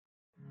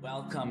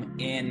Welcome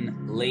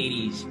in,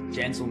 ladies,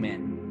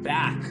 gentlemen,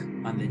 back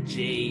on the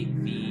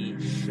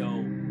JV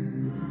show.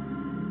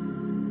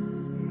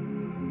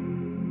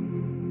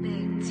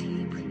 Big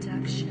T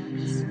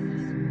Productions.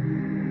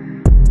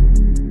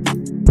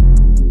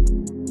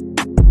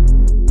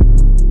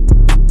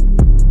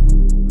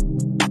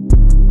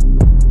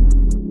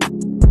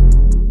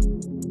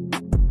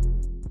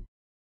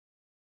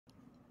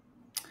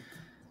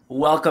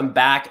 Welcome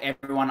back,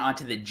 everyone,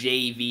 onto the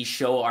JV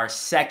show, our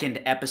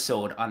second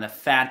episode on the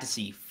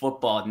Fantasy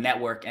Football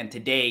Network. And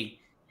today,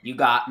 you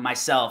got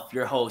myself,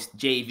 your host,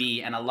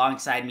 JV, and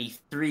alongside me,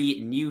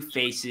 three new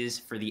faces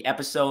for the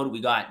episode. We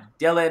got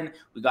Dylan,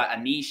 we got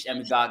Anish, and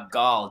we got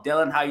Gal.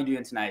 Dylan, how you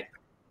doing tonight?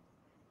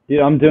 Dude,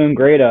 I'm doing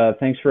great.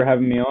 Thanks for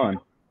having me on.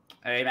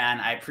 Hey, man,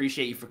 I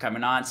appreciate you for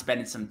coming on,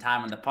 spending some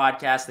time on the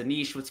podcast.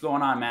 Anish, what's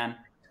going on, man?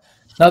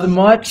 Nothing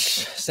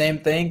much. Same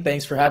thing.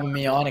 Thanks for having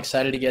me on.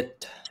 Excited to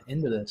get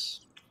into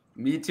this.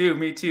 Me too.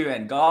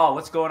 And Gal,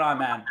 what's going on,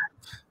 man?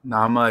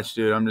 Not much,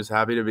 dude. I'm just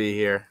happy to be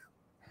here.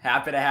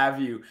 Happy to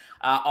have you.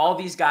 All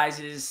these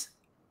guys'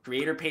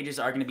 creator pages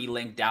are going to be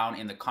linked down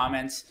in the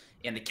comments,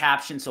 in the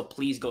caption, so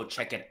please go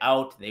check it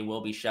out. They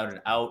will be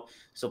shouted out.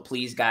 So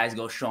please, guys,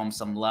 go show them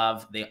some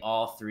love. They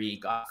all three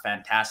got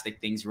fantastic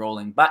things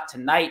rolling. But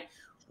tonight,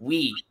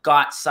 we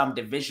got some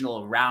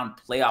divisional round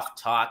playoff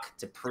talk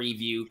to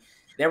preview.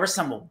 There were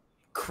some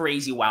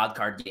crazy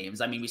wildcard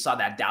games. I mean, we saw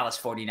that Dallas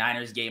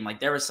 49ers game. Like,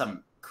 there was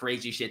some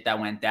crazy shit that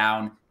went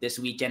down this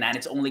weekend, and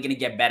it's only going to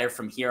get better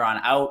from here on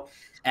out.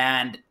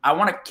 And I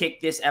want to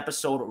kick this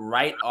episode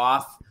right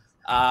off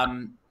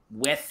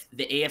with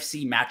the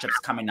AFC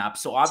matchups coming up.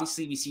 So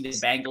obviously we see the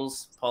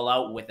Bengals pull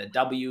out with a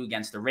W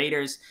against the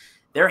Raiders.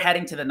 They're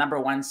heading to the number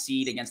 1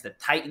 seed against the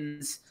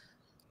Titans.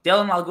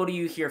 Dylan, I'll go to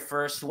you here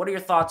first. What are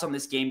your thoughts on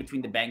this game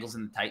between the Bengals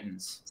and the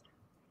Titans?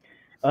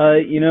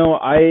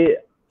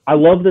 I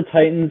love the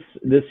Titans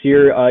this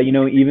year,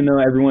 even though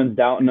everyone's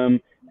doubting them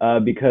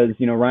because,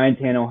 Ryan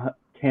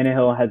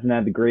Tannehill hasn't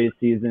had the greatest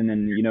season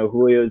and,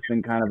 Julio's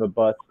been kind of a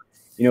bust,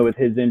 with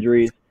his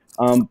injuries.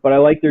 But I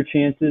like their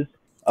chances.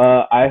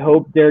 I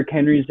hope Derrick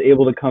Henry's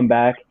able to come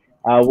back.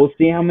 We'll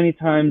see how many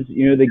times,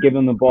 they give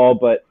him the ball,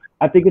 but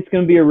I think it's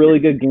going to be a really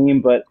good game,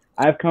 but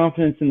I have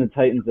confidence in the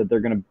Titans that they're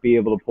going to be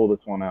able to pull this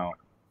one out.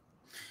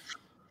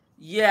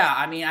 Yeah,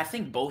 I mean, I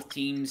think both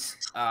teams,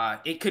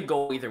 it could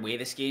go either way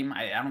this game.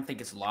 I don't think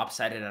it's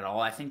lopsided at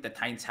all. I think the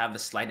Titans have the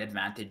slight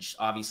advantage,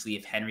 obviously,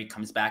 if Henry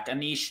comes back.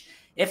 Anish,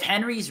 if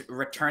Henry's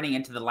returning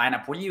into the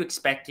lineup, what are you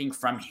expecting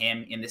from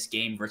him in this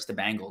game versus the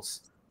Bengals?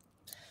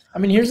 I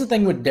mean, here's the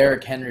thing with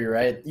Derrick Henry,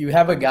 right? You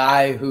have a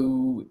guy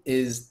who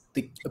is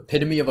the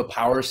epitome of a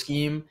power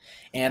scheme.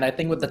 And I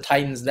think with the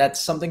Titans, that's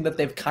something that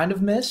they've kind of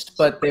missed,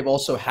 but they've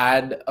also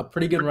had a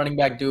pretty good running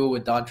back duo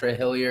with Dontre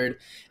Hilliard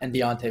and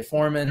Deontay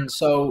Foreman.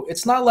 So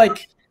it's not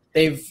like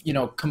they've,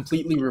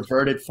 completely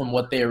reverted from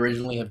what they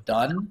originally have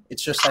done.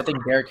 It's just, I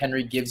think Derrick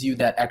Henry gives you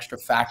that extra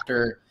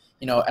factor,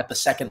 at the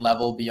second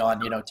level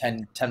beyond,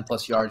 10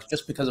 plus yards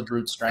just because of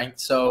brute strength.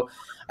 So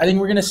I think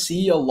we're going to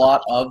see a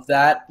lot of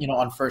that,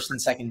 on first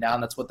and second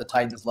down. That's what the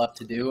Titans love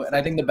to do. And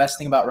I think the best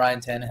thing about Ryan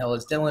Tannehill,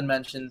 as Dylan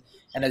mentioned,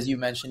 and as you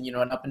mentioned,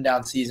 an up and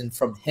down season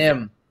from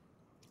him,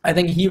 I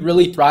think he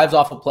really thrives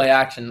off of play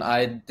action.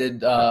 I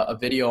did a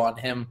video on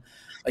him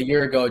a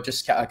year ago,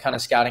 just kind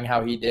of scouting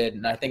how he did.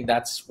 And I think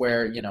that's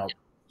where,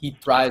 he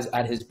thrives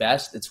at his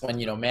best. It's when,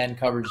 man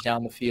coverage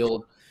down the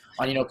field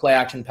on, play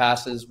action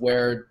passes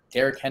where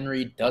Derrick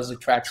Henry does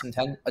attract some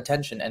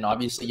attention. And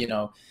obviously,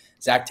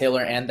 Zach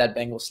Taylor and that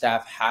Bengals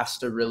staff has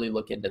to really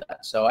look into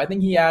that. So I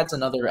think he adds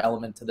another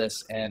element to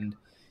this. And,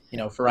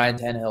 for Ryan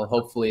Tannehill,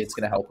 hopefully it's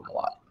going to help him a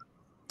lot.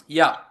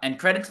 Yeah, and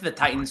credit to the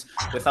Titans.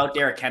 Without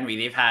Derrick Henry,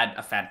 they've had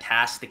a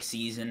fantastic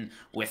season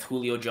with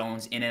Julio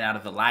Jones in and out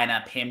of the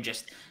lineup, him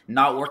just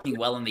not working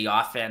well in the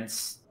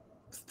offense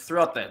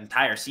throughout the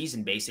entire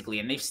season, basically,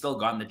 and they've still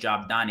gotten the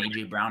job done.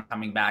 A.J. Brown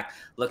coming back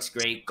looks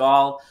great.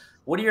 Gal,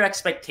 what are your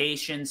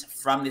expectations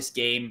from this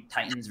game,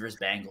 Titans versus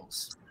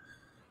Bengals?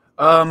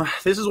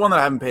 This is one that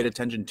I haven't paid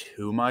attention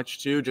too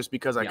much to, just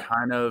because I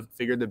kind of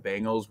figured the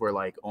Bengals were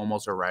like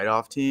almost a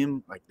write-off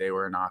team, like they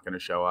were not going to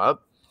show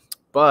up.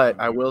 But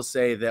I will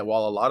say that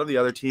while a lot of the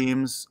other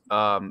teams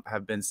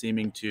have been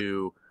seeming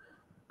to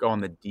go on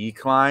the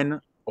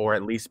decline, or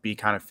at least be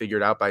kind of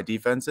figured out by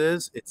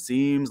defenses, it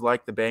seems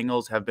like the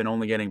Bengals have been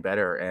only getting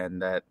better,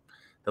 and that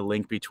the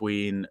link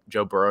between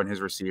Joe Burrow and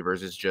his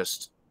receivers is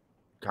just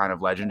kind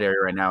of legendary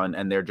right now,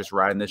 and they're just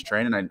riding this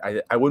train. And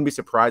I wouldn't be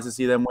surprised to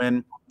see them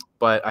win,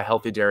 but a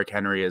healthy Derrick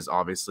Henry is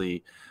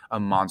obviously a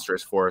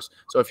monstrous force.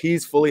 So if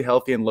he's fully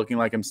healthy and looking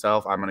like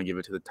himself, I'm going to give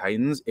it to the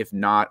Titans. If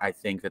not, I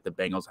think that the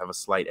Bengals have a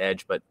slight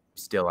edge, but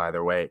still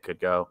either way it could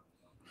go.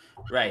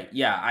 Right.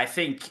 Yeah. I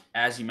think,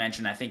 as you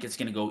mentioned, I think it's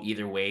going to go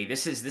either way.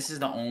 This is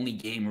the only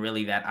game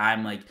really that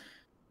I'm like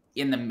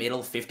in the middle,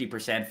 50%,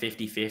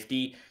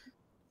 50-50.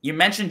 You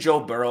mentioned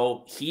Joe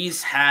Burrow.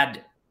 He's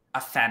had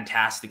a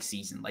fantastic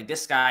season. Like,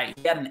 this guy,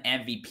 he had an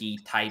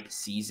MVP type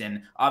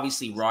season.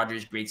 Obviously,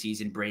 Rodgers, great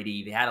season.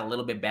 Brady, they had a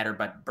little bit better,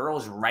 but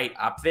Burrow's right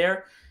up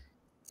there.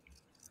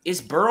 Is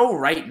Burrow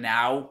right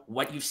now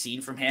what you've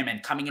seen from him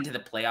and coming into the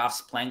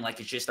playoffs playing like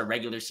it's just a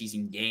regular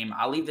season game?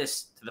 I'll leave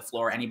this to the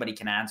floor. Anybody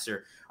can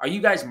answer. Are you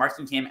guys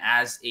marking him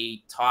as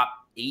a top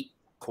 8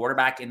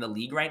 quarterback in the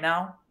league right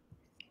now?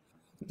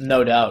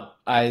 No doubt.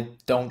 I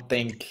don't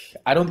think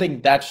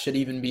that should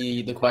even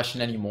be the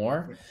question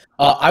anymore.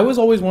 I was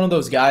always one of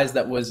those guys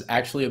that was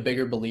actually a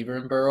bigger believer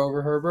in Burrow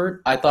over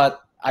Herbert.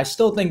 I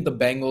still think the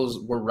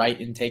Bengals were right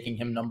in taking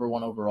him number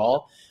 1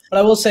 overall. But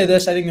I will say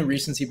this, I think the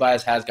recency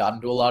bias has gotten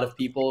to a lot of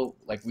people.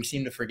 Like, we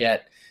seem to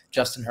forget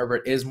Justin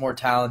Herbert is more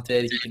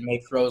talented. He can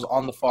make throws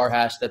on the far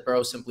hash that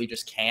Burrow simply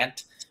just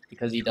can't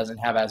because he doesn't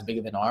have as big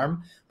of an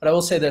arm. But I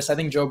will say this, I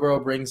think Joe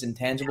Burrow brings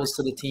intangibles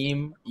to the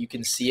team. You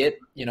can see it,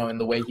 in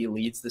the way he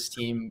leads this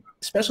team,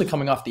 especially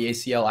coming off the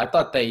ACL. I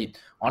thought they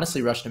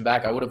honestly rushed him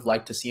back. I would have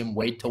liked to see him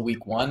wait till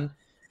week 1,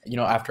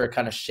 after a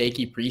kind of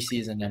shaky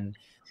preseason. And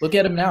look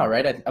at him now,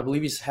 right? I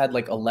believe he's had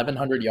like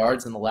 1,100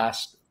 yards in the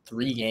last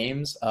 3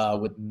 games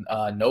with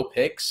no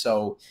picks.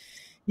 So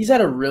he's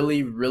had a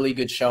really, really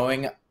good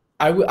showing.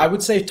 I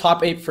would say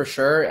top 8 for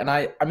sure. And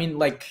I mean,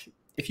 like,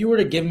 if you were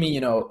to give me,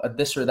 a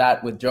this or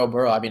that with Joe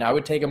Burrow, I mean, I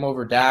would take him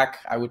over Dak.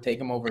 I would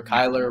take him over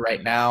Kyler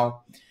right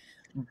now.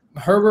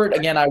 Herbert,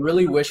 again, I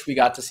really wish we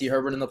got to see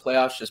Herbert in the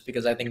playoffs just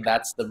because I think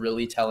that's the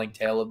really telling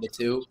tale of the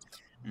two.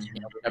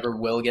 We never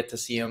will get to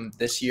see him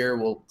this year.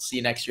 We'll see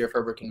next year if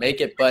Herbert can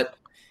make it. But,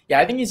 yeah,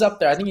 I think he's up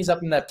there. I think he's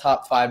up in that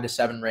top 5 to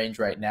 7 range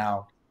right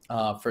now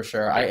for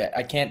sure.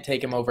 I can't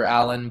take him over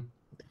Allen.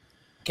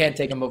 Can't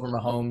take him over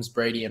Mahomes,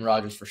 Brady, and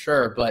Rodgers for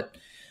sure. But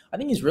I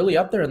think he's really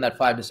up there in that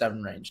 5 to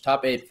 7 range.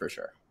 Top 8 for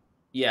sure.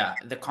 Yeah,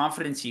 the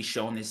confidence he's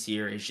shown this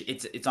year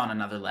it's on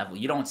another level.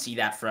 You don't see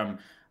that from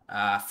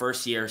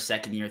first year,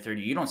 second year, third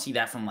year. You don't see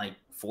that from like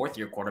fourth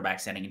year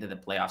quarterbacks heading into the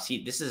playoffs.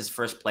 This is his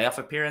first playoff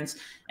appearance,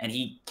 and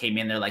he came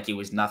in there like it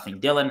was nothing.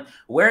 Dylan,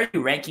 where are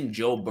you ranking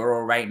Joe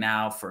Burrow right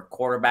now for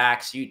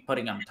quarterbacks? You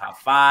putting him top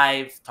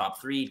 5,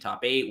 top 3,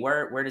 top 8?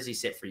 Where does he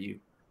sit for you?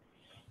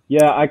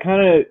 Yeah, I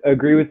kind of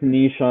agree with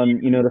Anish on,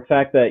 the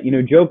fact that,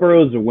 Joe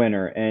Burrow is a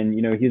winner, and,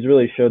 he's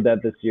really showed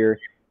that this year.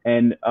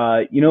 And,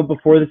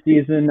 before the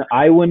season,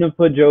 I wouldn't have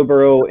put Joe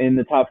Burrow in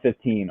the top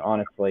 15,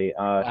 honestly.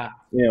 Wow.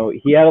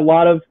 He had a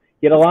lot of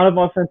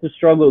offensive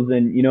struggles,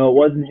 and, it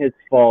wasn't his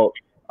fault.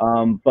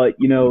 But,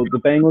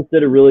 the Bengals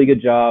did a really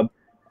good job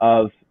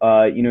of,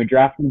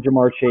 drafting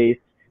Jamar Chase.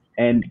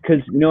 And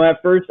because,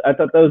 at first I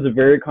thought that was a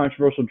very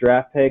controversial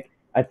draft pick.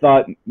 I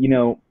thought,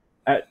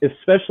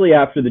 especially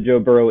after the Joe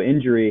Burrow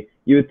injury,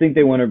 you would think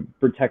they want to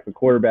protect the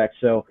quarterback.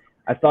 So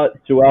I thought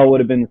Sewell would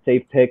have been the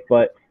safe pick,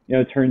 but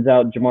it turns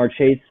out Jamar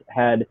Chase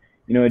had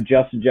a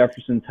Justin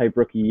Jefferson type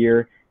rookie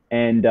year,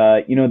 and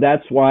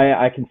that's why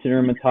I consider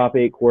him a top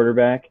 8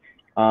 quarterback.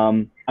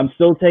 I'm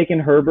still taking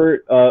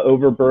Herbert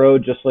over Burrow,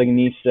 just like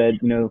Anish said.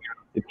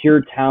 The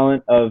pure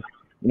talent of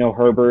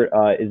Herbert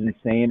is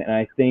insane, and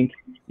I think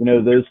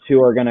those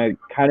two are gonna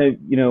kind of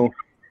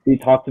be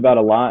talked about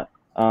a lot.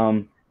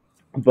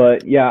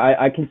 But yeah,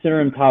 I consider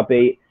him top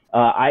 8.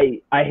 I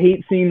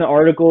hate seeing the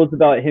articles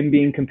about him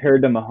being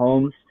compared to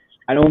Mahomes.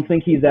 I don't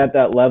think he's at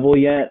that level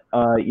yet.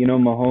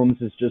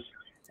 Mahomes is just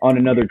on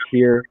another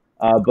tier.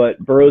 But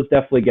Burrow's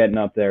definitely getting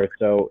up there.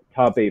 So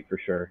top 8 for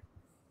sure.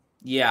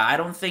 Yeah, I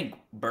don't think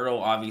Burrow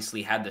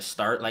obviously had the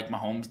start like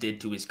Mahomes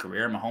did to his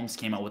career. Mahomes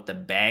came out with the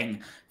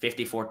bang,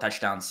 54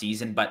 touchdown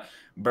season. But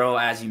Burrow,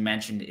 as you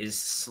mentioned,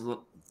 is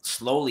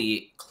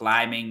slowly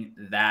climbing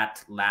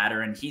that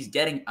ladder, and he's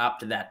getting up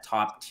to that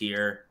top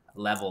tier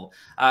level.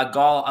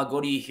 Gall, I'll go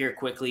to you here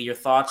quickly. Your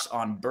thoughts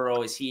on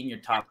Burrow? Is he in your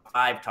top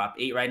 5, top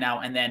 8 right now?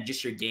 And then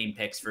just your game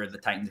picks for the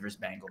Titans versus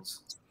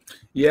Bengals.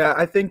 Yeah,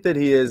 I think that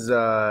he is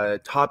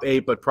top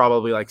 8, but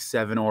probably like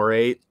 7 or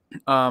 8.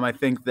 I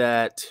think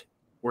that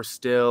we're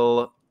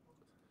still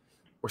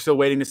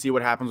waiting to see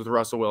what happens with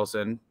Russell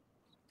Wilson.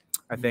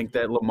 I think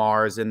that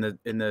Lamar is in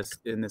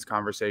this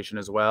conversation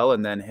as well,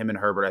 and then him and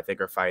Herbert I think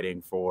are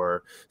fighting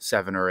for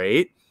 7 or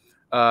 8.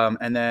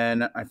 And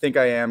then I think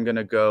I am going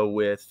to go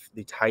with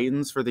the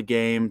Titans for the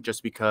game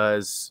just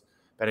because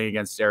betting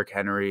against Derrick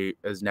Henry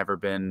has never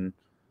been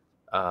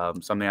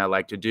something I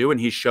like to do. And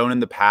he's shown in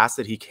the past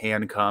that he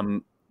can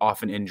come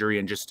off an injury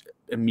and just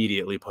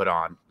immediately put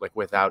on, like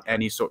without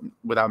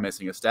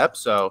missing a step.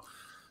 So,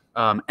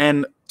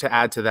 and to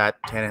add to that,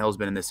 Tannehill's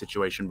been in this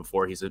situation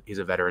before. He's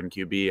a veteran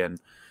QB,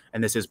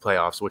 and this is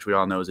playoffs, which we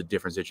all know is a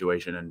different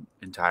situation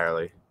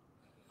entirely.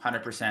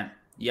 100%.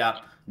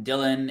 Yep.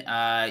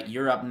 Dylan,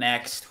 you're up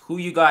next. Who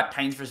you got,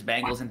 Titans versus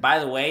Bengals? And by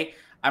the way,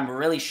 I'm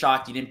really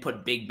shocked you didn't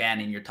put Big Ben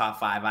in your top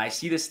 5. I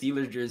see the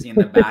Steelers jersey in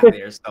the back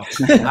there, so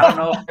I don't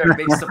know if you're a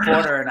big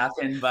supporter or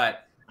nothing,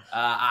 but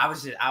I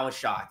was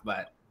shocked.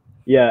 But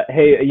yeah,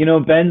 hey,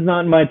 Ben's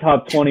not in my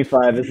top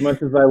 25 as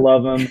much as I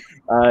love him.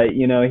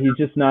 He's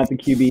just not the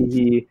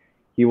QB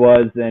he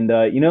was, and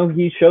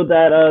he showed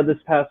that this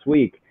past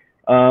week.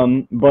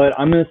 But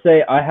I'm gonna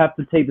say I have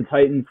to take the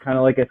Titans, kind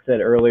of like I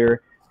said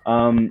earlier.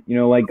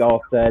 Like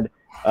Golf said,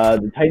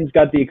 the Titans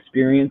got the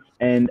experience,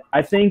 and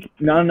I think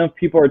not enough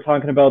people are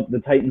talking about the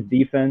Titans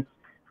defense.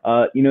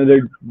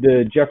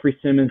 The Jeffrey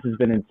Simmons has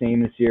been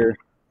insane this year,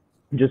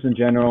 just in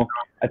general.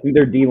 I think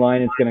their D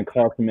line is going to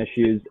cause some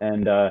issues,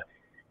 and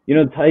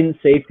Titans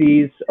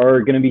safeties are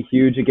going to be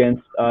huge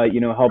against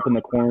helping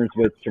the corners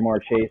with Jamar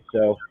Chase.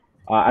 So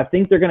I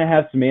think they're going to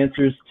have some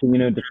answers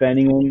to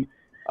defending him.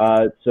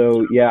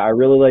 So yeah, I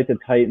really like the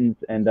Titans,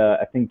 and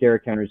I think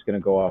Derrick Henry is going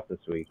to go off this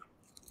week.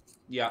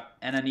 Yeah,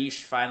 and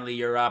Anish, finally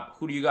you're up.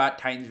 Who do you got?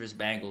 Titans versus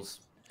Bengals.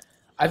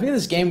 I think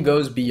this game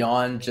goes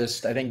beyond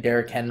just, I think,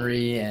 Derrick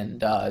Henry and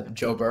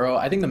Joe Burrow.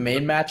 I think the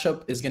main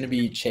matchup is going to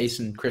be Chase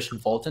and Christian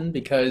Fulton,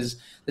 because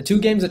the two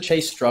games that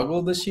Chase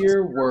struggled this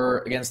year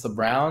were against the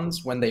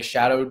Browns when they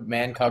shadowed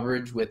man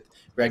coverage with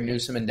Greg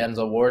Newsome and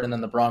Denzel Ward, and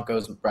then the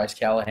Broncos with Bryce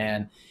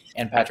Callahan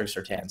and Patrick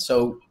Surtain.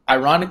 So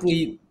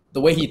ironically, the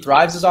way he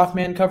thrives is off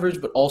man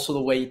coverage, but also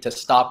the way to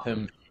stop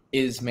him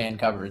is man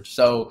coverage.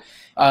 So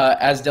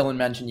as Dylan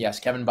mentioned, yes,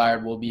 Kevin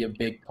Byard will be a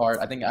big part.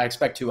 I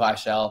expect two high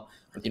shell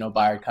with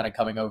Byard kind of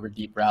coming over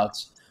deep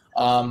routes.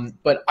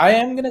 But I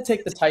am going to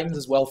take the Titans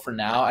as well for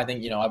now. I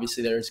think,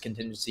 obviously there is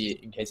contingency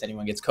in case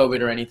anyone gets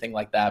COVID or anything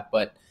like that.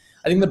 But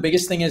I think the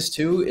biggest thing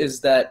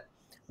is that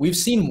we've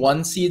seen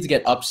 1 seeds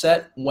get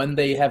upset when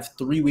they have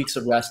 3 weeks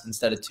of rest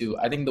instead of 2.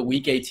 I think the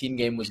Week 18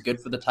 game was good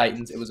for the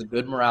Titans. It was a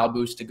good morale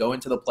boost to go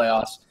into the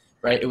playoffs,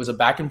 right? It was a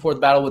back-and-forth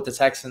battle with the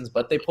Texans,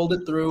 but they pulled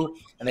it through,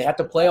 and they had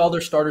to play all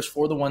their starters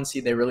for the 1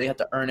 seed. They really had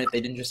to earn it.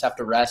 They didn't just have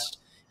to rest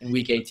in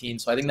Week 18.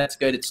 So I think that's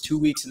good. It's 2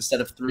 weeks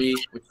instead of 3,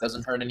 which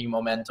doesn't hurt any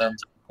momentum.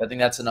 I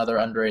think that's another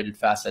underrated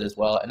facet as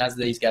well. And as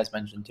these guys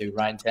mentioned too,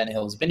 Ryan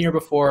Tannehill has been here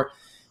before.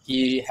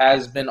 He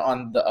has been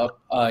on the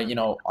up,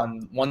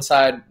 on one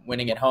side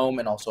winning at home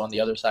and also on the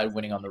other side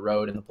winning on the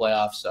road in the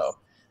playoffs. So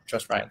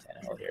trust Ryan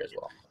Tannehill here as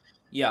well.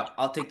 Yeah,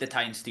 I'll take the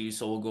Titans too,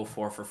 so we'll go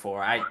 4 for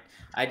 4.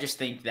 I just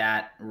think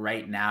that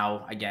right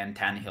now, again,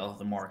 Tannehill,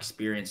 the more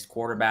experienced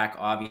quarterback,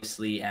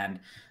 obviously, and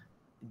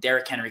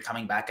Derrick Henry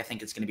coming back, I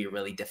think it's going to be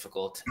really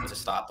difficult to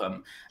stop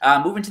him.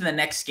 Moving to the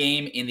next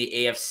game in the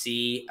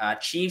AFC,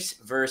 Chiefs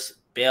versus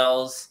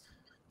Bills.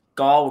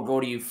 Gall, we'll go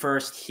to you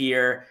first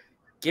here.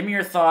 Give me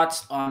your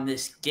thoughts on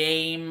this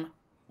game.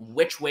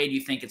 Which way do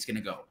you think it's going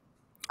to go?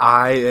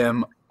 I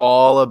am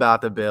all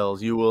about the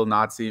Bills. You will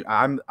not see.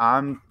 I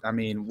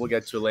mean, we'll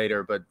get to it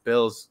later, but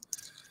Bills.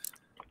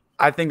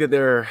 I think that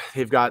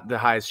they've got the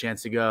highest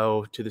chance to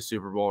go to the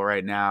Super Bowl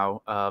right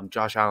now.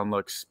 Josh Allen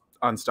looks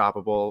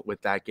unstoppable with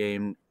that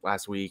game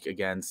last week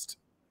against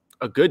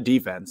a good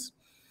defense.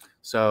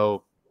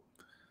 So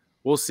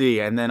we'll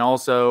see. And then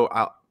also,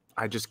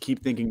 I just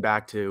keep thinking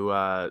back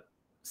to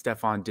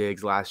Stephon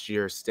Diggs last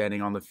year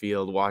standing on the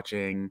field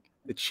watching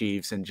the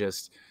Chiefs and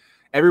just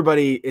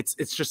everybody. It's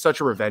just such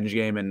a revenge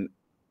game. And,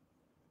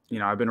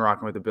 I've been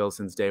rocking with the Bills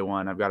since day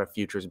one. I've got a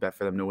futures bet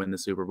for them to win the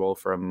Super Bowl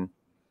from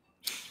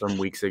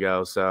weeks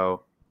ago.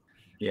 So,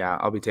 yeah,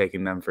 I'll be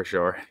taking them for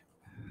sure.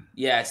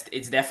 Yeah,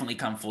 it's definitely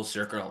come full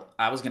circle.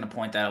 I was going to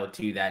point that out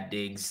too, that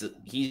Diggs,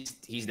 he's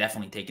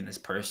definitely taken this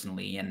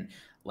personally. And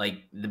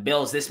like the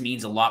Bills, this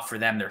means a lot for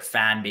them, their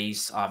fan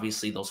base.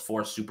 Obviously, those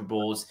 4 Super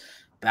Bowls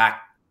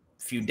back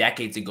a few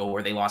decades ago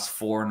where they lost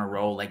 4 in a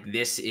row. Like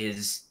this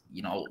is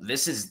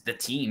the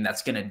team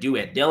that's going to do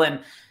it.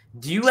 Dylan,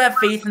 do you have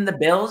faith in the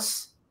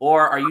Bills,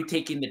 or are you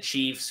taking the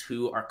Chiefs,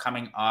 who are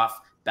coming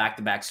off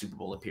back-to-back Super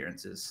Bowl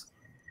appearances?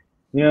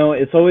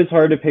 It's always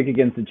hard to pick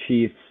against the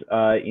Chiefs.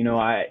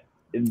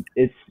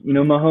 It's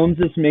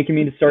Mahomes is making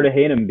me to start to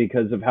hate him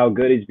because of how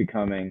good he's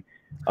becoming.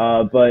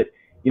 But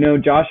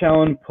Josh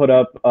Allen put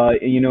up a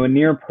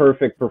near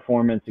perfect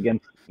performance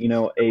against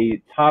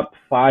a top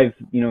 5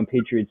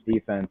 Patriots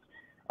defense.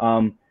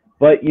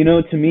 But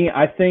to me,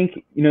 I think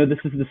this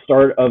is the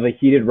start of a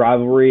heated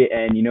rivalry,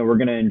 and we're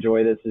gonna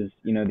enjoy this as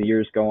the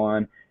years go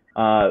on.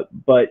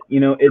 But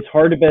it's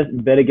hard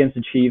to bet against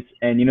the Chiefs,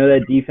 and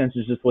that defense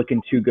is just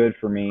looking too good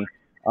for me.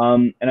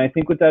 And I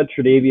think without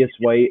Tre'Davious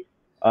White,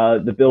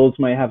 the Bills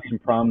might have some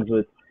problems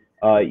with,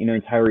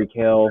 Tyreek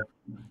Hill,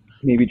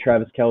 maybe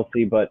Travis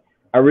Kelce, but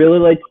I really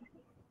liked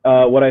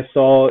what I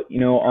saw,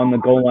 on the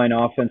goal line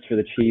offense for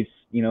the Chiefs,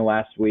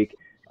 last week,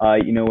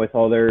 with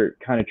all their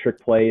kind of trick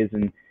plays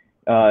and,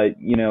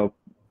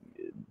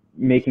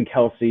 making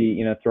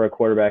Kelce, throw a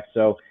quarterback.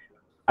 So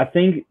I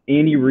think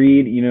Andy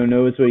Reid,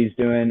 knows what he's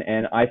doing,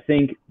 and I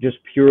think just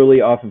purely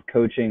off of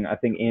coaching, I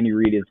think Andy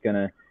Reid is going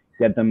to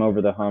get them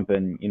over the hump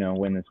and,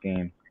 win this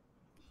game.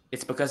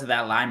 It's because of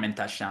that lineman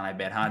touchdown, I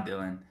bet, huh,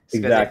 Dylan? It's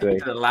exactly.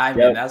 The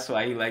lineman, yep. That's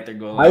why you like their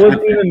goal. I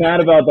wasn't even mad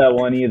about that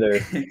one either.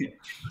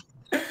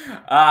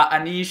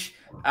 Anish,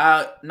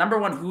 number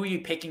 1, who are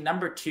you picking?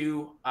 Number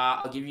 2,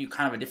 I'll give you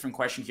kind of a different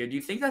question here. Do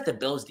you think that the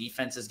Bills'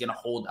 defense is going to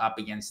hold up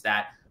against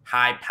that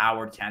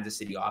high-powered Kansas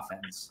City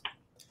offense?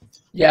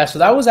 Yeah, so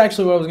that was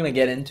actually what I was going to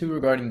get into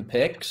regarding the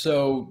pick.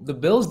 So the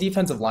Bills'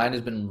 defensive line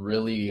has been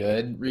really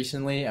good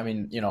recently. I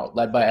mean,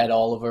 led by Ed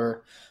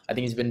Oliver. I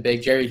think he's been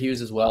big. Jerry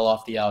Hughes as well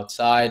off the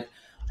outside.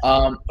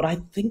 But I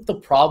think the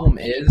problem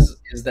is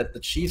that the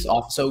Chiefs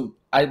off. So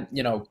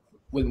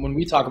when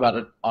we talk about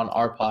it on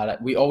our pod,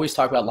 we always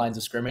talk about lines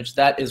of scrimmage.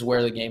 That is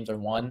where the games are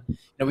won.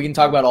 We can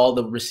talk about all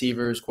the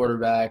receivers,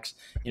 quarterbacks,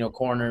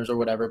 corners or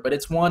whatever, but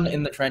it's won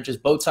in the trenches,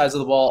 both sides of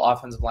the ball,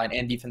 offensive line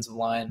and defensive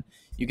line.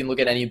 you can look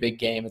at any big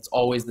game. It's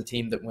always the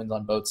team that wins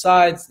on both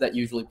sides that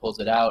usually pulls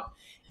it out.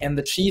 And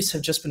the Chiefs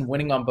have just been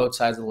winning on both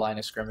sides of the line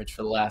of scrimmage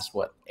for the last,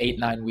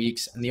 8-9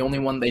 weeks. And the only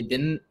one they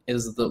didn't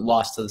is the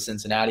loss to the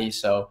Cincinnati.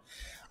 So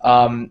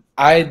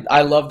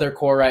I love their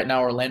core right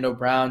now. Orlando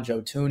Brown,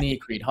 Joe Tooney,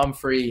 Creed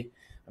Humphrey.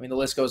 I mean, the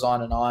list goes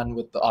on and on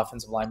with the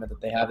offensive linemen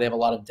that they have. They have a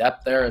lot of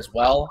depth there as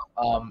well.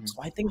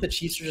 So I think the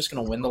Chiefs are just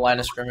going to win the line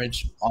of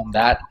scrimmage on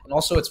that. And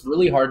also, it's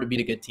really hard to beat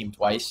a good team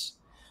twice.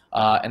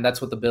 And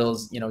that's what the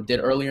Bills, did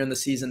earlier in the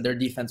season. Their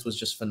defense was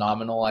just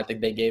phenomenal. I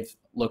think they gave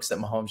looks that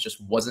Mahomes just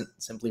wasn't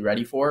simply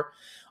ready for.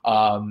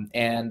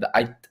 And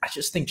I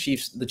just think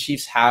the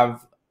Chiefs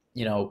have,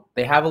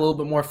 they have a little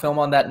bit more film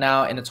on that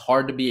now, and it's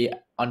hard to be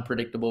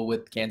unpredictable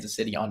with Kansas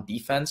City on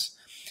defense.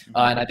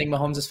 And I think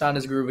Mahomes has found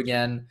his groove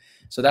again.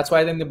 So that's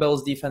why I think the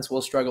Bills defense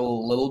will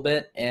struggle a little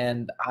bit.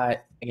 And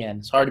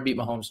it's hard to beat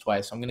Mahomes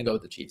twice. So I'm going to go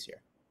with the Chiefs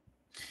here.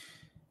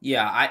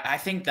 Yeah, I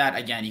think that,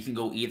 again, you can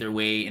go either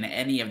way in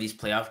any of these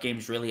playoff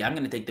games, really. I'm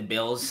going to take the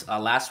Bills.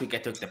 Last week I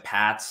took the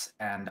Pats,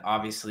 and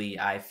obviously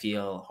I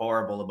feel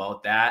horrible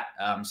about that.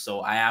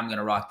 So I am going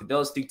to rock the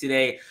Bills through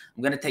today.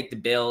 I'm going to take the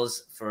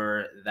Bills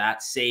for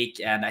that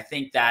sake, and I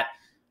think that,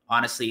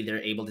 honestly,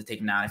 they're able to take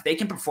them down. If they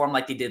can perform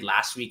like they did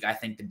last week, I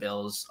think the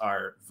Bills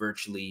are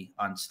virtually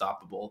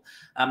unstoppable.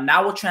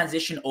 Now we'll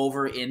transition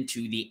over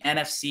into the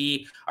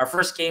NFC. Our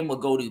first game will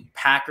go to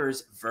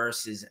Packers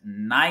versus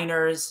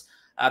Niners.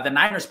 The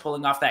Niners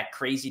pulling off that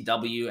crazy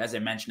W, as I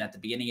mentioned at the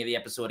beginning of the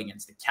episode,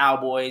 against the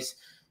Cowboys.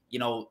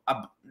 A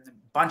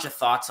bunch of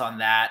thoughts on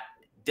that.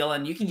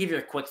 Dylan, you can give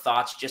your quick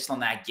thoughts just on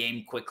that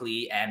game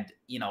quickly. And,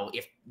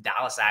 if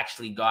Dallas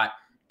actually got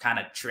kind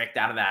of tricked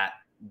out of that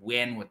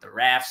win with the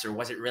refs, or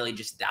was it really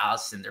just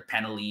Dallas and their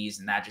penalties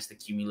and that just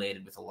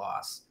accumulated with a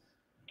loss?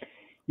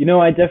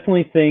 I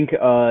definitely think,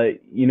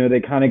 they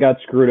kind of got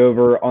screwed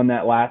over on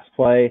that last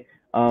play.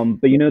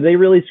 But they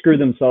really screwed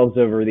themselves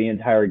over the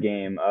entire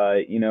game.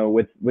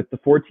 With the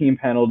 14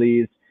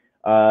 penalties,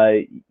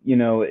 Connor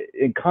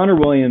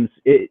Williams,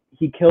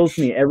 he kills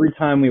me every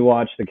time we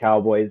watch the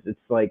Cowboys. It's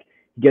like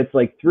he gets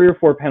like 3 or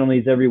 4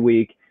 penalties every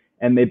week,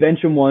 and they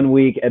bench him one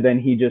week, and then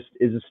he just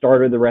is a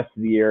starter the rest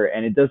of the year,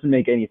 and it doesn't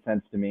make any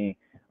sense to me.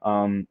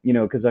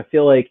 Because I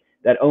feel like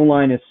that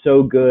O-line is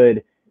so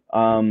good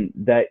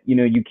that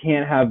you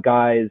can't have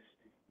guys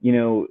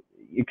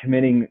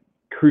committing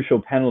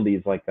crucial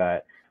penalties like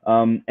that.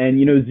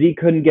 And Zeke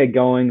couldn't get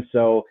going,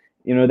 so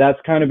that's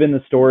kind of been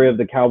the story of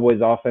the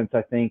Cowboys offense,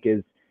 I think,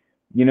 is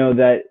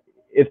that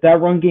if that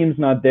run game's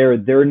not there,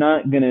 they're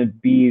not going to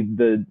be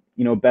the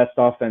best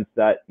offense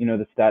that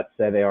the stats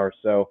say they are.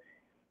 So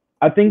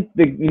I think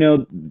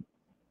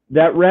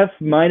that ref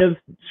might have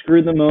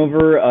screwed them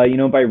over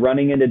by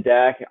running into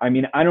Dak. I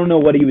mean, I don't know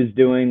what he was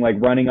doing, like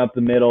running up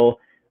the middle.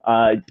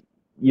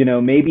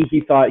 Maybe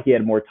he thought he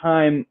had more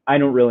time. I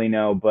don't really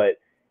know, but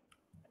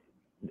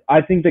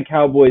I think the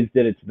Cowboys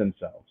did it to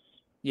themselves.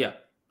 Yeah.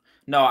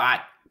 No,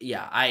 I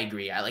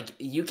agree.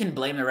 You can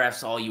blame the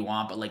refs all you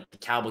want, but the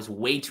Cowboys,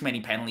 way too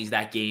many penalties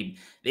that game.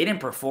 They didn't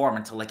perform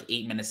until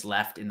 8 minutes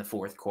left in the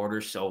fourth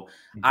quarter. So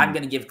I'm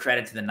going to give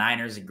credit to the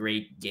Niners. A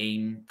great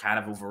game kind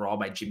of overall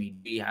by Jimmy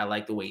G. I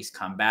like the way he's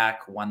come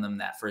back, won them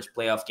that first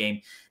playoff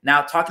game.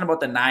 Now, talking about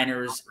the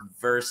Niners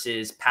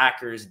versus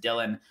Packers,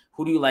 Dylan,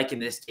 who do you like in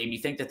this game? You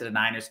think that the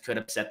Niners could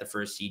upset the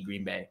first seed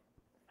Green Bay?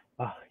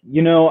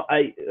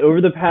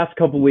 Over the past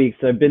couple weeks,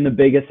 I've been the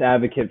biggest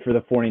advocate for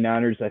the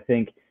 49ers. I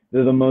think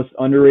they're the most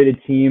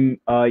underrated team,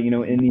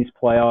 in these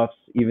playoffs,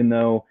 even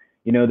though,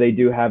 they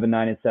do have a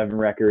 9-7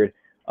 record.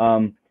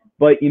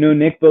 But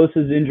Nick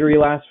Bosa's injury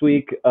last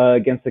week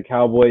against the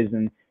Cowboys,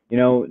 and,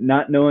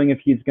 not knowing if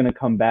he's going to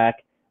come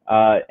back,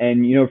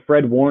 and,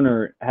 Fred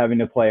Warner having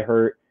to play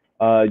hurt,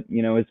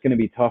 it's going to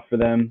be tough for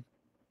them.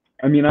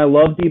 I mean, I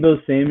love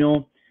Deebo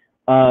Samuel.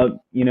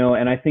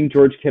 And I think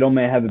George Kittle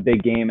may have a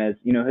big game, as,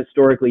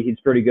 historically he's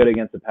pretty good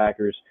against the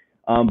Packers.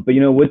 But,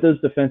 with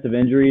those defensive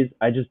injuries,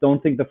 I just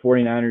don't think the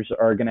 49ers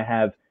are going to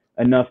have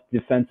enough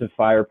defensive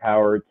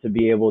firepower to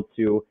be able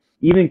to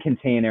even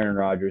contain Aaron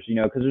Rodgers,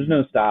 because there's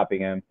no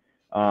stopping him.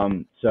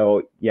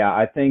 So, yeah,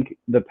 I think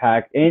the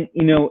and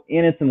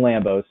it's in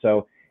Lambeau,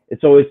 so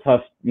it's always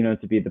tough,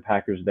 to beat the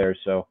Packers there.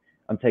 So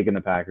I'm taking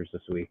the Packers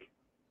this week.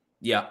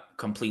 Yeah,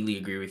 completely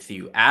agree with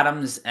you.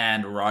 Adams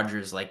and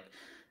Rodgers,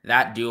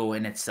 that duo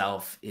in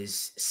itself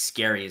is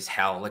scary as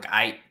hell.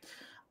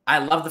 I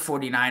love the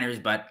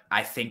 49ers, but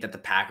I think that the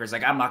Packers,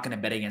 I'm not going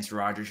to bet against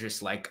Rodgers,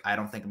 just I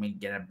don't think I'm going to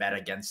get a bet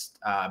against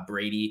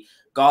Brady.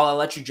 Gall, I'll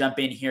let you jump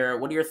in here.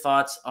 What are your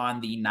thoughts on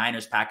the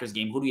Niners-Packers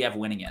game? Who do you have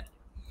winning it?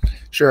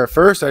 Sure.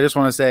 First, I just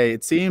want to say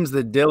it seems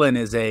that Dylan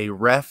is a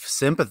ref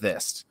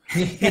sympathist.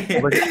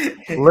 look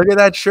at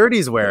that shirt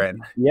he's wearing.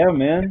 Yeah,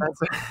 man.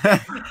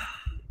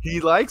 He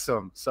likes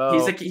them. So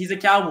he's a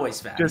Cowboys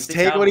fan. Just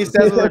take what he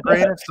says with a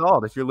grain of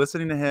salt. If you're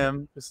listening to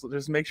him,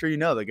 just make sure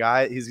the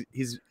guy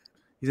he's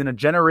in a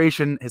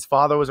generation. His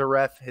father was a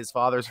ref. His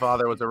father's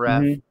father was a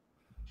ref.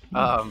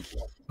 Got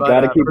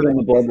to keep it in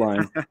the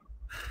bloodline.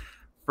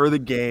 For the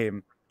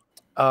game,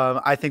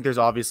 I think there's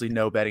obviously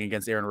no betting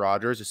against Aaron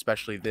Rodgers,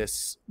 especially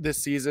this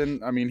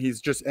season. I mean,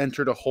 he's just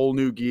entered a whole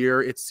new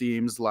gear. It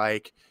seems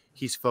like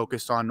he's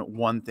focused on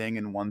one thing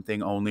and one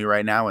thing only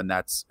right now, and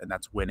that's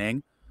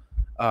winning.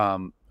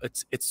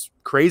 It's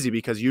crazy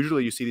because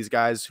usually you see these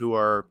guys who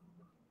are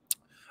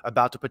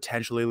about to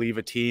potentially leave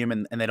a team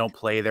and they don't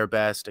play their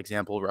best.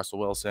 Example, Russell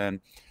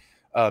Wilson,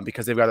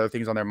 because they've got other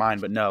things on their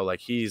mind. But no,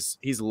 like he's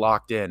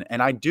locked in.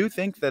 And I do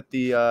think that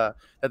the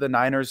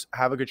Niners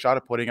have a good shot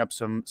at putting up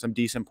some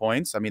decent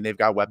points. I mean, they've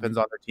got weapons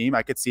on their team.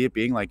 I could see it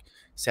being like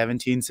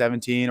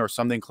 17-17 or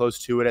something close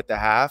to it at the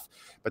half.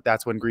 But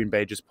that's when Green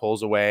Bay just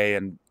pulls away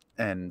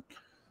and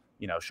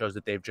shows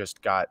that they've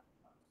just got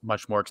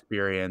much more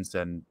experience,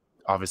 and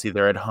obviously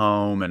they're at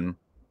home and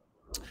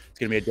it's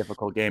going to be a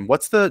difficult game.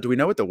 Do we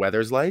know what the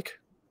weather's like?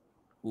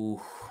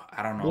 Ooh,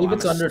 I don't I know. believe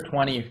it's under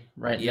 20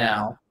 right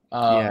now.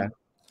 Yeah.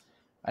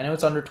 I know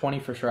it's under 20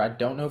 for sure. I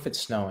don't know if it's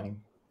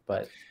snowing,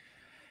 but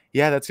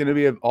yeah, that's going to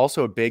be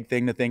also a big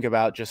thing to think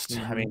about. Just,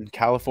 I mean,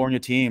 California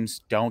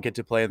teams don't get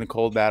to play in the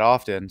cold that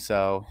often,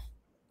 so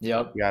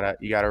yep.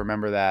 you gotta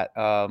remember that.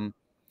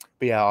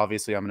 But yeah,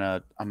 obviously, I'm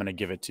gonna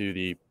give it to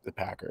the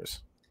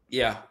Packers.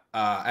 Yeah,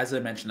 as I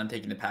mentioned, I'm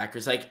taking the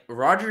Packers. Like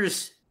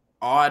Rodgers,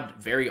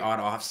 very odd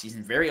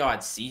offseason, very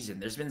odd season.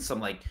 There's been some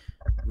like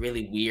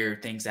really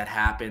weird things that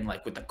happen,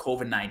 like with the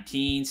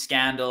COVID-19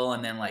 scandal,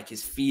 and then like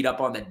his feet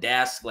up on the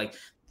desk. Like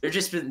there's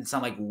just been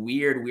some like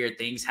weird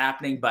things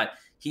happening, but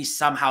he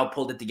somehow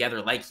pulled it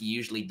together like he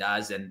usually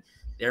does, and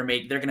they're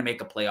gonna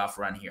make a playoff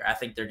run here. I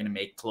think they're gonna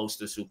make close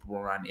to a Super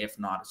Bowl run, if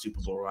not a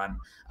Super Bowl run.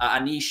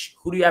 Anish,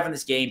 who do you have in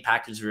this game?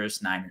 Packers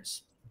versus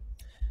Niners.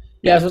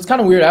 Yeah, so it's kind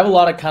of weird. I have a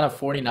lot of kind of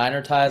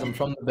 49er ties. I'm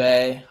from the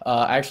Bay.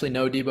 I actually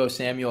know Deebo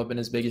Samuel. I've been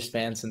his biggest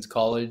fan since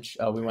college.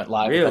 We went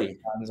live a couple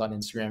times on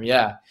Instagram.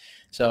 Yeah,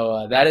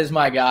 so that is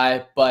my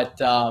guy. But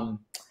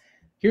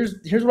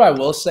here's what I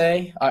will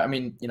say. I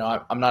mean,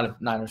 I'm not a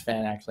Niners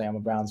fan actually. I'm a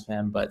Browns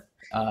fan, but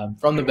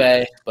from the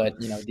Bay. But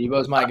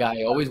Deebo's my guy.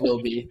 He always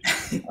will be.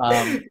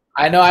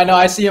 I know.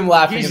 I see him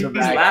laughing in the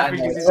back.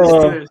 Laughing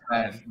because he's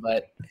fan,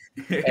 but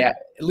yeah,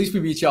 at least we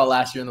beat y'all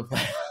last year in the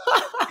playoffs.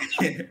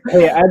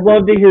 Hey, I'd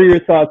love to hear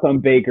your thoughts on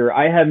Baker.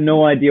 I have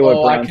no idea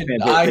what Browns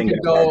fans are thinking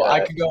about that. I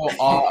could go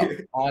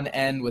on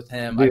end with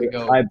him. Dude, I could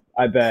go.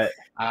 I bet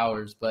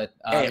hours, but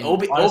hey,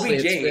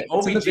 honestly,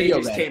 OBJ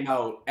just came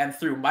out and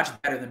threw much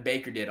better than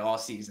Baker did all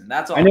season.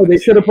 That's all. I know they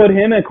should have put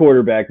him at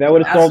quarterback. That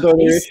would have solved all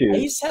their issues.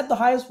 He's had the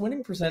highest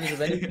winning percentage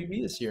of any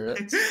QB this year.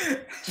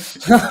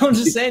 I'm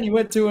just saying, he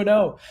went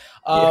 2-0.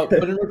 But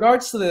in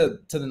regards to the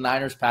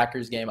Niners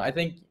Packers game, I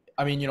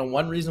mean,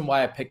 one reason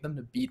why I picked them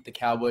to beat the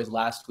Cowboys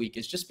last week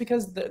is just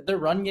because their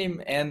run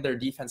game and their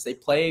defense, they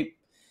play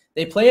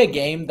a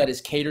game that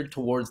is catered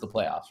towards the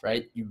playoffs,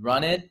 right? You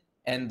run it,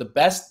 and the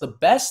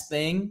best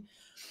thing,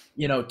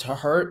 to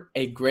hurt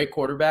a great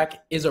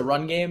quarterback is a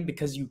run game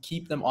because you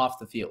keep them off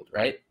the field,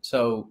 right?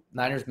 So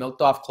Niners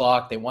milked off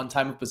clock. They won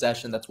time of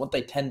possession. That's what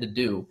they tend to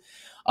do.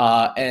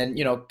 And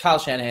Kyle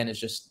Shanahan is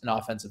just an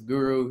offensive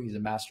guru. He's a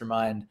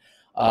mastermind.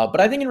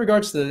 But I think in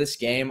regards to this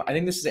game, I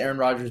think this is Aaron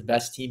Rodgers'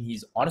 best team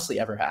he's honestly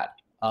ever had.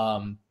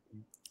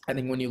 I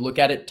think when you look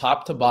at it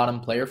top to bottom,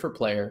 player for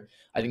player,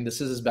 I think this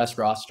is his best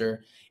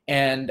roster.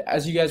 And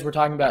as you guys were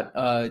talking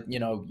about,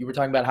 you were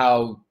talking about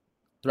how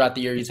throughout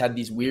the year he's had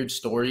these weird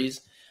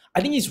stories. I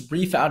think he's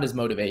refound his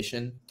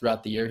motivation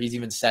throughout the year. He's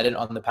even said it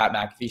on the Pat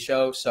McAfee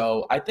show.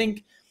 So I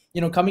think,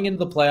 coming into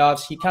the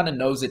playoffs, he kind of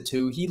knows it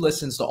too. He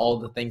listens to all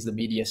the things the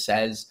media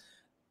says.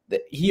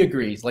 He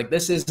agrees. Like,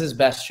 this is his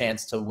best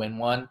chance to win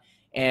one.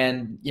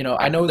 And,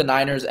 I know the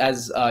Niners,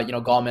 as,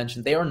 Gall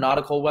mentioned, they are not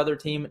a cold weather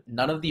team.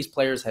 None of these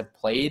players have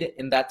played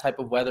in that type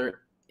of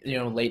weather,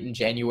 late in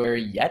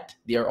January yet.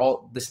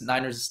 This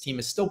Niners team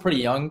is still pretty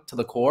young to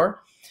the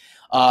core.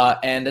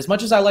 And as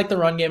much as I like the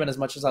run game and as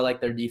much as I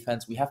like their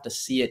defense, we have to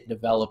see it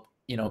develop,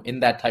 in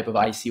that type of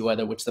icy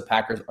weather, which the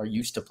Packers are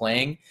used to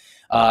playing.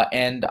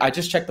 And I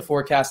just checked the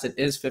forecast. It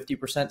is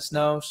 50%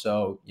 snow.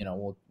 So,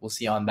 we'll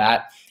see on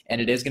that.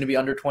 And it is going to be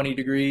under 20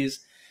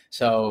 degrees.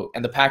 So,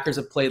 and the Packers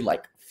have played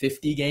like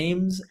 50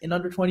 games in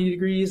under 20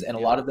 degrees, and a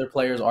lot of their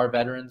players are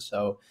veterans.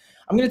 So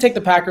I'm going to take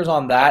the Packers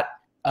on that.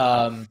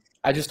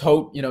 I just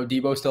hope,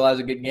 Deebo still has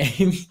a good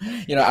game,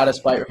 out of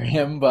spite for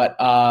him. But,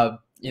 I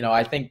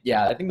think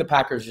the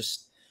Packers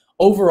just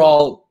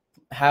overall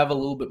have a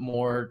little bit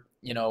more,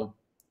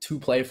 to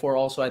play for.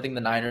 Also, I think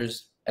the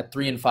Niners at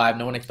 3-5,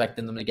 no one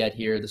expected them to get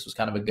here. This was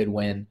kind of a good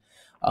win.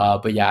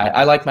 But yeah,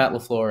 I like Matt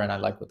LaFleur, and I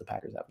like what the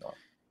Packers have going.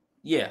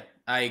 Yeah,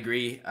 I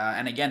agree.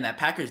 And again, that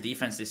Packers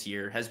defense this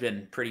year has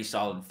been pretty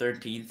solid.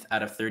 13th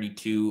out of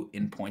 32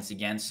 in points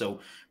against. So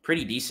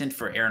pretty decent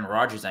for Aaron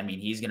Rodgers. I mean,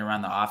 he's going to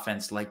run the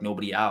offense like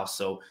nobody else.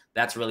 So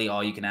that's really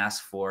all you can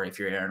ask for if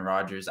you're Aaron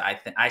Rodgers.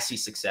 I see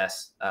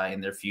success in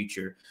their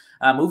future.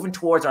 Moving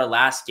towards our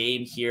last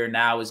game here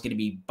now is going to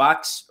be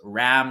Bucks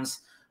Rams.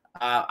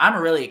 I'm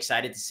really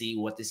excited to see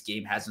what this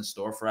game has in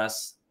store for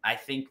us. I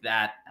think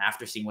that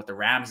after seeing what the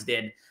Rams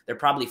did, they're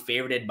probably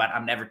favorited, but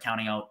I'm never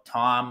counting out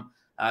Tom.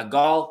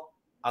 Gall,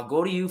 I'll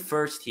go to you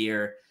first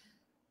here.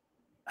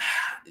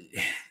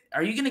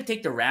 are you gonna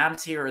take the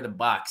Rams here or the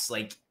Bucks?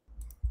 Like,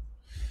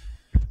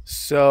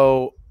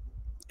 So,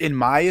 in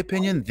my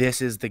opinion,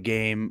 this is the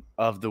game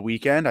of the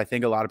weekend. I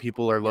think a lot of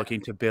people are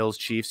looking to Bills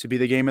Chiefs to be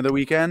the game of the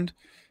weekend,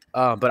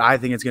 but I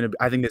think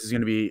I think this is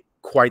gonna be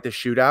quite the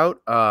shootout.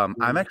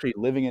 I'm actually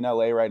living in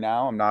LA right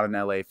now. I'm not an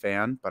LA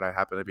fan, but I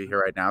happen to be here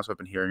right now, so I've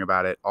been hearing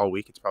about it all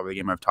week. It's probably the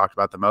game I've talked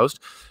about the most.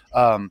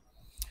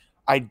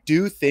 I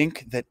do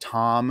think that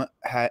Tom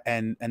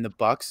and the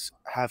Bucks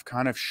have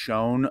kind of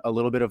shown a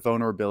little bit of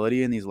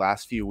vulnerability in these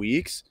last few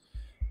weeks,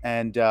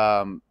 and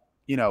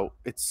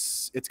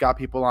it's got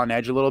people on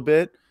edge a little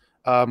bit.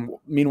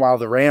 Meanwhile,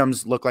 the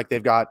Rams look like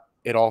they've got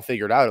it all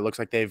figured out. It looks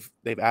like they've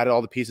added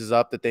all the pieces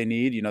up that they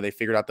need. They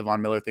figured out the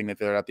Von Miller thing, they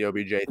figured out the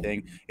OBJ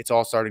thing. It's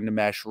all starting to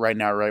mesh right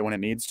now, right when it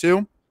needs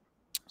to.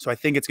 So I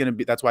think it's going to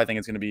be. That's why I think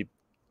it's going to be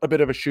a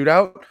bit of a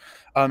shootout.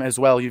 As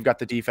well, you've got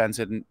the defense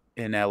in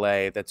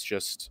LA that's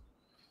just.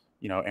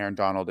 Aaron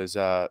Donald is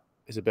a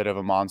bit of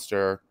a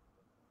monster.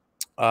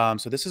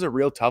 So this is a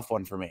real tough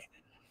one for me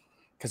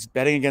because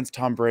betting against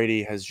Tom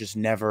Brady has just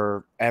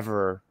never,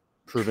 ever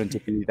proven to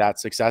be that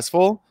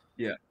successful.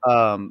 Yeah.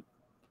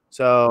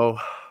 So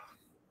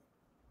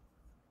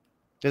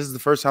this is the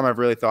first time I've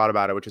really thought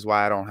about it, which is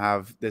why I don't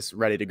have this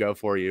ready to go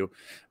for you.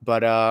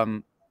 But I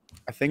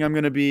think I'm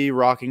going to be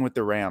rocking with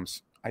the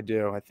Rams. I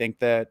do. I think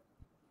that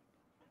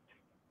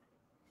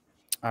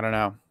I don't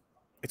know.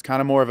 It's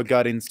kind of more of a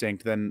gut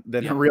instinct than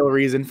a real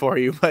reason for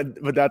you,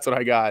 but that's what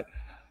I got.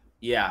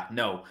 Yeah,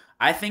 no.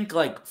 I think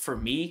like for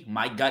me,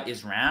 my gut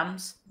is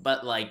Rams,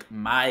 but like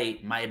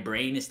my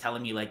brain is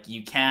telling me like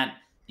you can't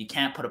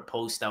put a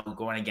post out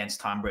going against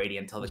Tom Brady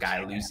until the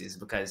guy loses,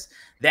 because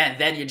then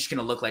you're just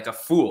gonna look like a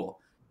fool.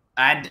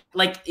 And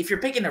like if you're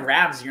picking the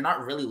Rams, you're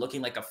not really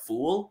looking like a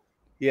fool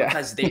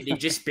because they've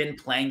just been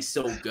playing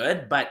so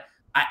good. But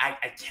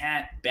I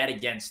can't bet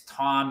against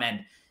Tom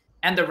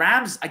and the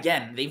Rams,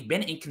 again, they've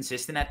been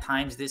inconsistent at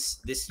times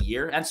this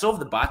year, and so have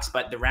the Bucks.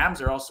 But the Rams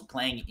are also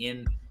playing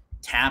in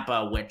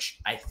Tampa,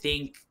 which I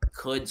think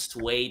could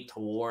sway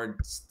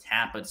towards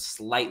Tampa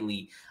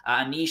slightly.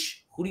 Anish,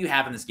 who do you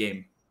have in this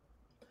game?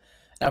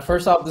 Now,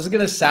 first off, this is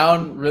going to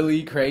sound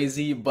really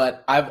crazy,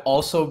 but I've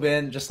also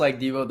been, just like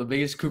Devo, the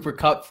biggest Cooper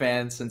Kupp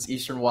fan since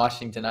Eastern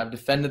Washington. I've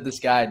defended this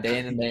guy day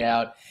in and day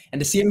out,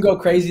 and to see him go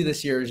crazy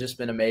this year has just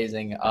been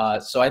amazing.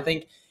 So I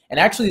think, and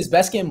actually his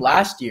best game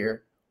last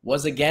year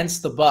was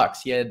against the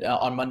Bucks. He had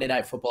on Monday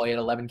Night Football, he had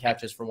 11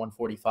 catches for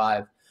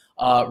 145.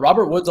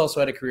 Robert Woods also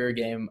had a career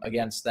game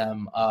against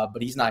them,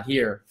 but he's not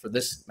here for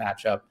this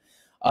matchup.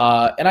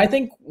 And I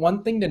think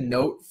one thing to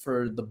note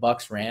for the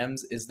Bucks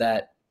Rams is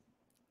that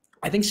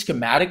I think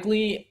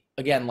schematically,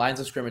 again,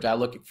 lines of scrimmage, I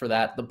look for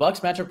that. The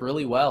Bucks match up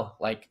really well.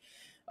 Like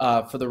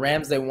for the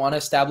Rams, they want to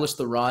establish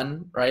the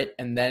run, right,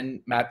 and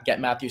then get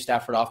Matthew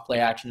Stafford off play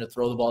action to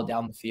throw the ball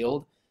down the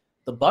field.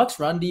 The Bucks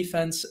run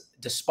defense,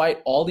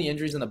 despite all the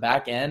injuries in the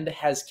back end,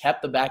 has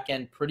kept the back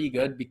end pretty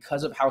good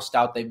because of how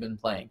stout they've been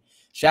playing.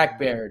 Shaq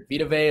Barrett,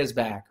 Vita Vea is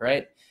back,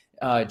 right?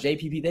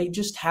 JPP, they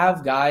just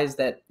have guys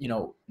that,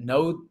 know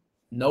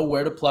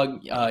where to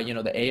plug,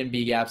 the A and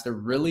B gaps. They're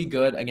really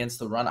good against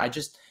the run. I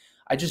just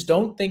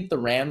don't think the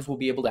Rams will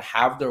be able to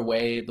have their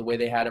way the way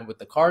they had it with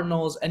the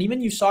Cardinals. And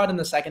even you saw it in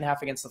the second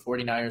half against the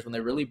 49ers when they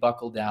really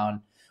buckled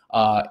down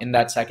in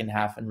that second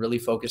half and really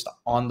focused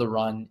on the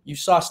run. You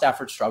saw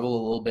Stafford struggle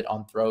a little bit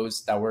on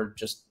throws that were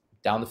just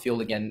down the field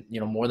again,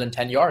 more than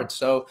 10 yards.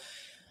 So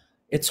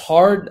it's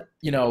hard.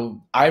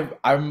 I've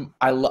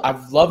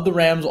loved the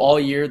Rams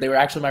all year. They were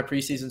actually my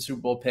preseason Super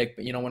Bowl pick,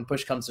 but when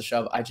push comes to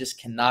shove, I just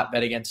cannot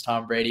bet against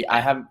Tom Brady.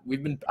 I've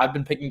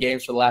been picking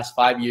games for the last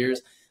 5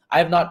 years. I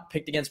have not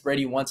picked against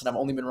Brady once, and I've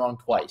only been wrong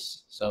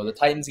twice. So the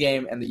Titans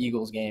game and the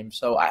Eagles game.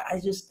 So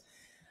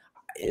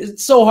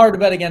it's so hard to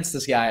bet against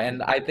this guy.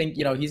 And I think,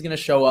 he's going to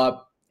show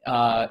up.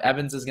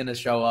 Evans is going to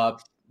show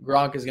up.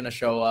 Gronk is going to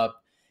show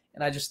up.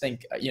 And I just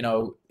think,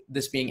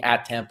 this being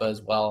at Tampa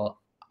as well,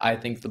 I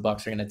think the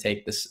Bucs are going to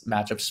take this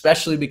matchup,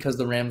 especially because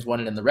the Rams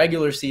won it in the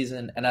regular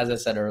season. And as I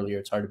said earlier,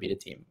 it's hard to beat a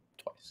team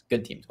twice.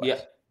 Good team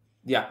twice.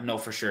 Yeah, no,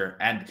 for sure.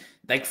 And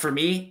like for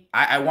me,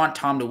 I want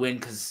Tom to win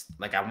because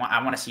like I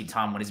want to see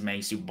Tom win as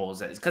many Super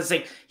Bowls as because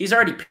like he's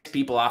already pissed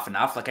people off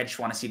enough. Like I just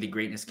want to see the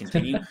greatness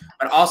continue.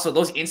 But also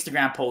those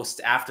Instagram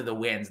posts after the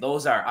wins,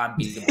 those are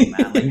unbeatable,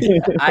 man.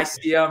 Like I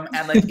see them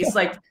and like it's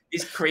like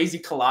these crazy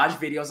collage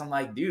videos. I'm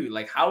like, dude,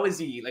 like how is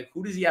he? Like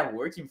who does he have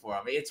working for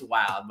him? It's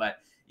wild. But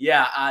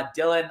yeah,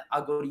 Dylan,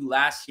 I'll go to you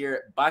last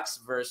here. Bucks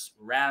versus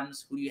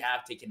Rams. Who do you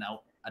have taking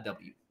out a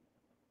W?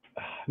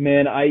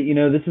 Man,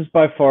 this is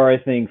by far, I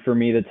think, for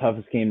me, the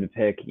toughest game to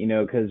pick,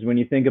 because when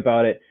you think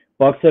about it,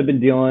 Bucks have been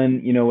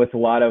dealing, with a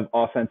lot of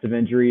offensive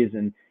injuries.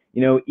 And,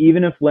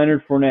 even if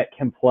Leonard Fournette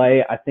can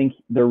play, I think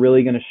they're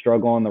really going to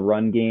struggle on the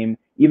run game,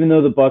 even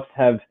though the Bucks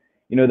have,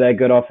 that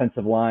good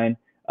offensive line.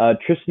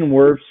 Tristan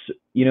Wirfs,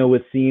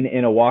 was seen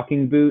in a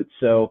walking boot.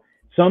 So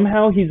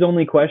somehow he's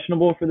only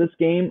questionable for this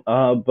game.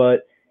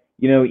 But,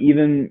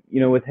 even,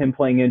 with him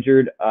playing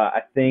injured,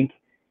 I think,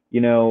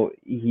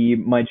 he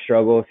might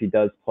struggle if he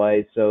does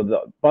play. So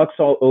the Bucks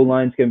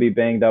O-line's going to be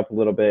banged up a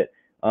little bit.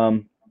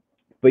 But,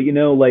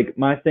 like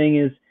my thing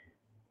is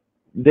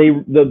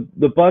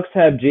the Bucks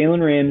have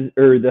Jalen Rams,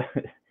 or the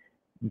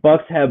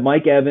Bucks have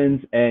Mike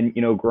Evans and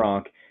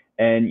Gronk,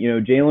 and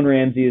Jalen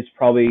Ramsey is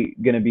probably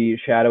going to be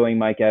shadowing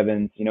Mike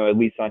Evans, at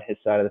least on his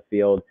side of the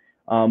field.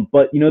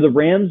 But the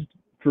Rams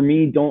for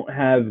me don't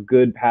have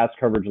good pass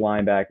coverage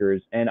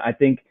linebackers, and I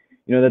think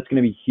that's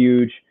going to be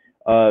huge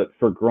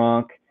for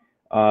Gronk,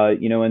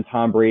 and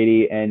Tom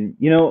Brady, and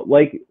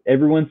like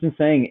everyone's been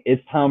saying,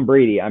 it's Tom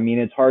Brady. I mean,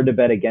 it's hard to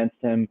bet against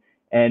him,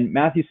 and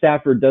Matthew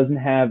Stafford doesn't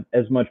have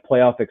as much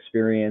playoff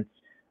experience,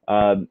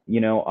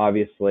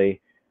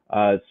 obviously.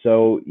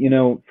 So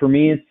for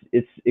me,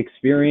 it's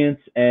experience,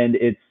 and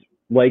it's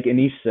like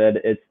Anish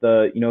said, it's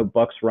the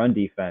Bucks run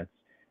defense.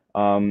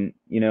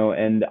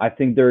 And I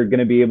think they're going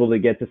to be able to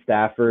get to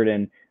Stafford,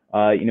 and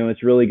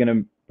it's really going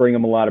to bring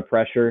them a lot of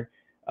pressure.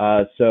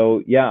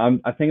 So yeah,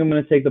 I think I'm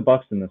going to take the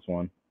Bucks in this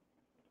one.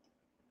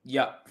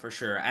 Yeah, for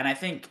sure. And I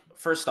think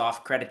first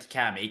off, credit to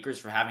Cam Akers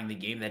for having the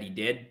game that he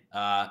did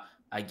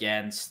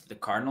against the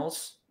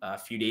Cardinals a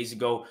few days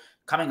ago.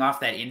 Coming off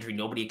that injury,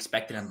 nobody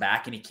expected him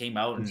back, and he came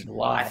out,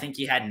 and I think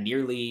he had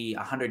nearly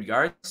 100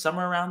 yards,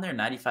 somewhere around there,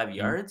 95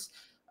 yards.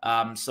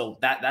 So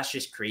that's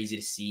just crazy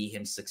to see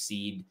him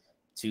succeed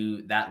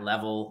to that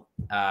level,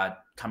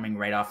 coming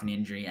right off an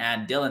injury.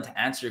 And Dylan, to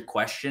answer your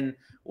question,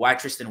 why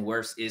Tristan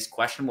Wirfs is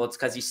questionable, it's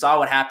because he saw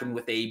what happened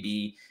with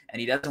AB, and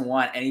he doesn't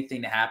want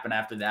anything to happen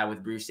after that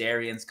with Bruce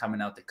Arians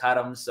coming out to cut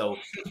him. So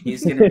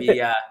he's gonna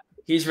be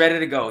he's ready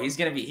to go. He's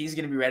gonna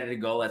be ready to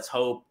go. Let's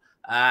hope.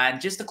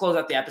 And just to close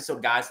out the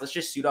episode, guys, let's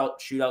just shoot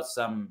out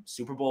some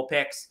Super Bowl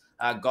picks.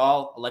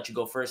 Gall, I'll let you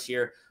go first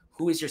here.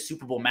 Who is your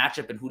Super Bowl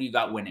matchup, and who do you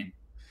got winning?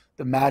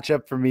 The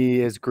matchup for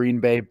me is Green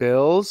Bay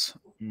Bills,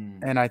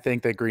 and I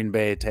think that Green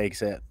Bay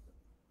takes it.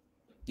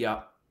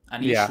 Yeah.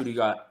 Anish, who do you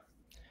got?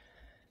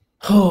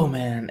 Oh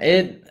man,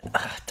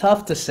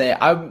 tough to say.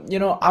 I'm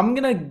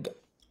gonna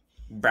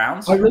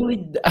Browns. I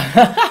really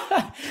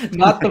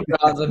not the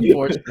Browns,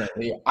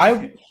 unfortunately.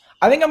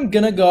 I think I'm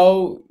gonna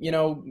go.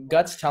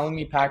 Guts telling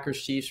me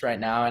Packers Chiefs right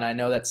now, and I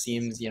know that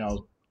seems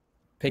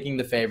picking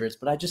the favorites,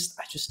 but I just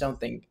don't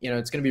think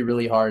it's gonna be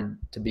really hard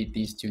to beat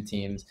these two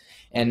teams.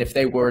 And if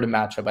they were to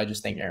match up, I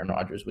just think Aaron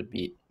Rodgers would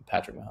beat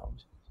Patrick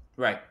Mahomes.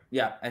 Right.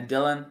 Yeah. And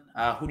Dylan,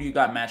 who do you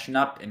got matching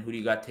up, and who do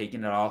you got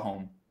taking it all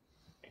home?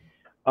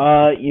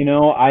 I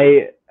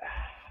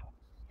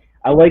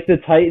like the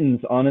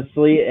Titans,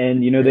 honestly,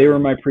 and they were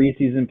my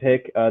preseason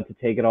pick to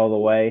take it all the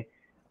way.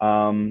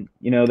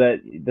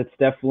 That's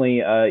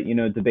definitely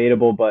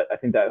debatable, but I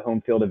think that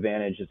home field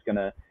advantage is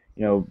gonna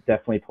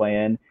definitely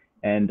play in.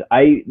 And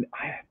I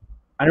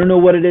don't know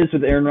what it is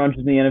with Aaron Rodgers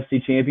in the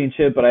NFC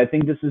Championship, but I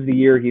think this is the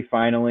year he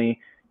finally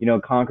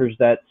conquers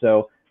that.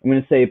 So I'm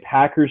gonna say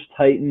Packers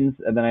Titans,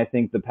 and then I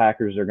think the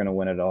Packers are gonna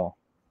win it all.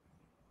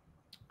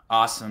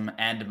 Awesome.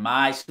 And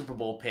my Super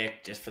Bowl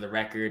pick, just for the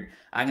record,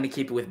 I'm going to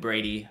keep it with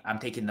Brady. I'm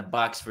taking the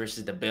Bucks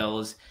versus the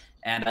Bills,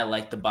 and I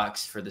like the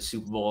Bucks for the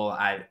Super Bowl.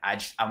 I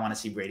want to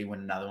see Brady win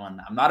another one.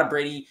 I'm not a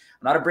Brady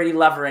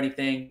lover or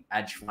anything.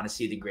 I just want to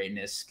see the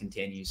greatness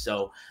continue.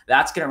 So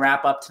that's going to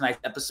wrap up tonight's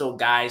episode,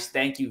 guys.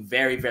 Thank you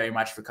very, very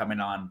much for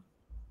coming on.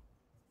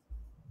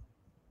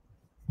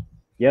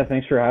 Yeah,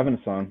 thanks for having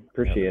us on.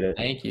 Appreciate it.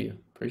 Thank you.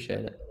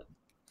 Appreciate it.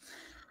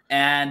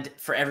 And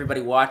for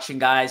everybody watching,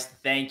 guys,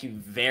 thank you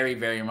very,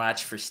 very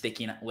much for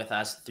sticking with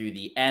us through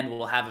the end.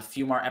 We'll have a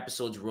few more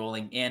episodes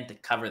rolling in to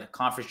cover the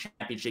conference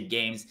championship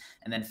games,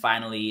 and then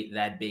finally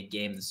that big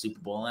game, the Super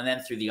Bowl. And then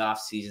through the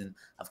offseason,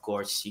 of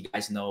course, you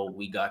guys know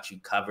we got you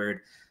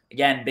covered.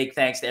 Again, big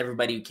thanks to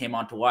everybody who came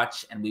on to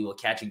watch, and we will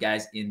catch you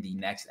guys in the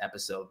next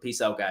episode.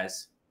 Peace out,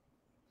 guys.